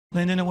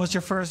Lindon, it was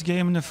your first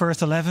game in the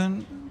first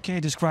 11. Can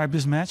you describe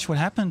this match? What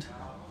happened?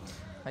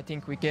 I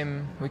think we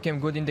came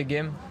good in the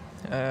game.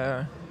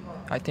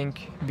 I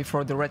think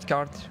before the red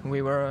card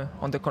we were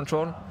under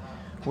control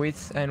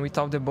with and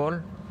without the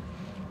ball.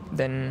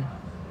 Then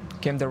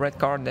came the red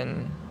card,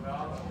 and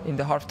in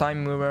the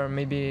halftime we were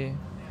maybe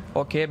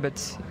okay, but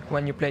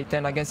when you play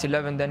 10 against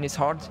 11, then it's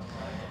hard.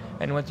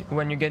 And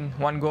when you get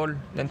 1 goal,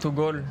 then 2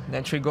 goals,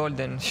 then 3 goals,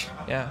 then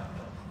yeah,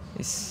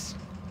 it's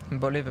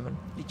unbelievable.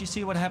 Did you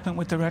see what happened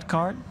with the red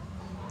card?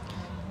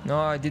 No,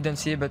 I didn't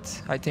see,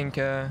 but I think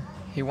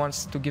he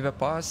wants to give a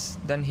pass,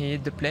 then he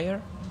hit the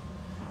player.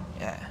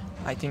 Yeah,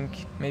 I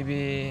think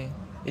maybe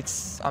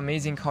it's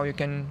amazing how you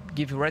can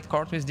give a red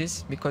card with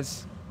this,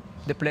 because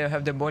the player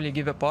have the ball, he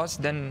give a pass,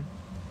 then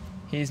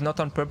he is not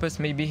on purpose.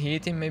 Maybe he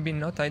hit him, maybe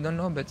not, I don't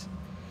know, but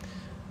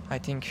I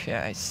think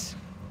yeah, it's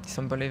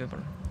unbelievable.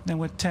 Then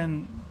with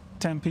 10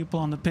 people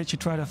on the pitch, you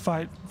try to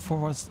fight for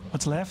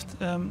what's left.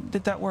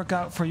 Did that work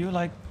out for you?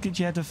 Like, did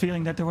you have the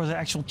feeling that there was an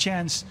actual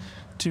chance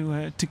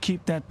to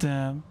keep that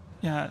that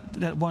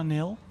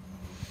 1-0?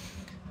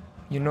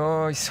 You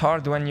know, it's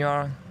hard when you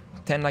are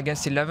 10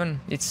 against 11.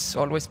 It's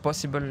always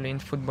possible in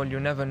football. You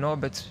never know.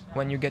 But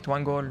when you get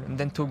 1 goal, and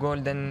then 2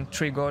 goals, then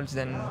 3 goals,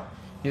 then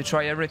you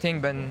try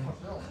everything.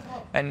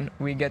 And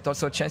we get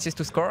also chances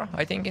to score.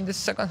 I think in the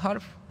second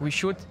half we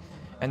shoot,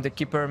 and the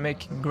keeper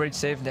make great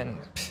save. Then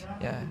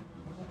yeah.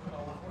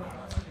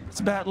 It's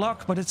bad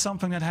luck, but it's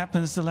something that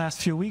happens the last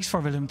few weeks for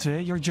Willem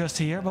II. You're just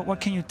here, but what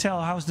can you tell?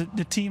 How's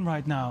the team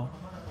right now?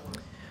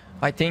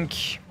 I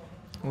think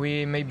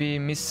we maybe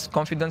miss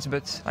confidence,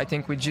 but I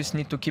think we just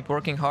need to keep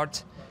working hard.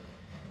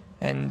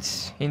 And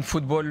in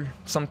football,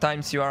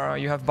 sometimes you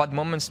have bad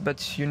moments,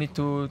 but you need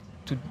to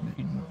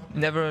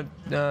never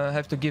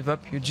have to give up.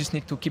 You just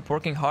need to keep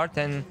working hard,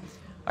 and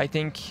I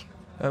think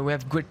we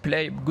have good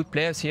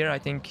players here. I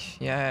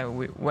think yeah,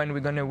 when we're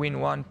gonna win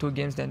 1-2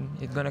 games, then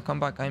it's gonna come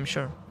back, I'm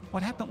sure.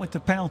 What happened with the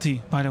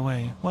penalty, by the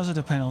way? Was it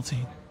a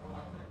penalty?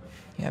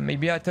 Yeah,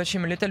 maybe I touched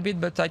him a little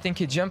bit, but I think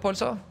he jumped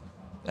also.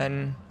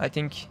 And I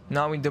think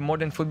now in the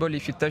modern football,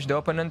 if you touch the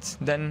opponent,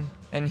 then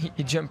and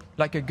he jumped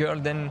like a girl,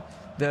 then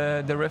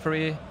the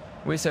referee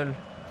whistle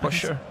for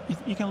sure.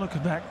 You can look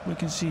it back. We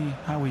can see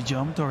how he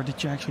jumped, or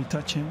did you actually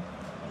touch him?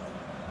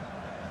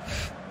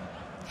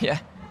 Yeah,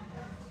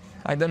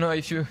 I don't know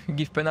if you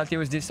give penalty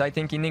with this. I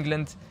think in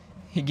England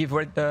he give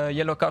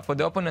yellow card for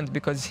the opponent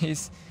because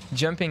he's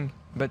jumping.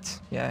 But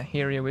yeah,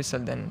 here he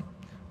whistled, then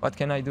what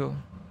can I do?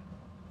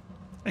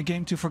 A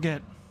game to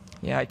forget.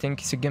 Yeah, I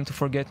think it's a game to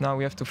forget now.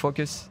 We have to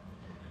focus.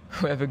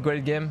 We have a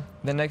great game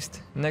the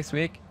next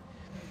week,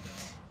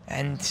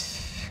 and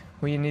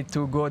we need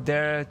to go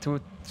there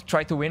to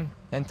try to win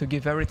and to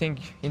give everything.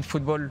 In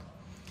football,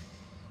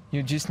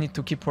 you just need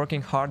to keep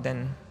working hard,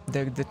 and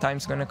the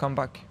time's gonna come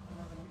back.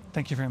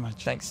 Thank you very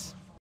much. Thanks.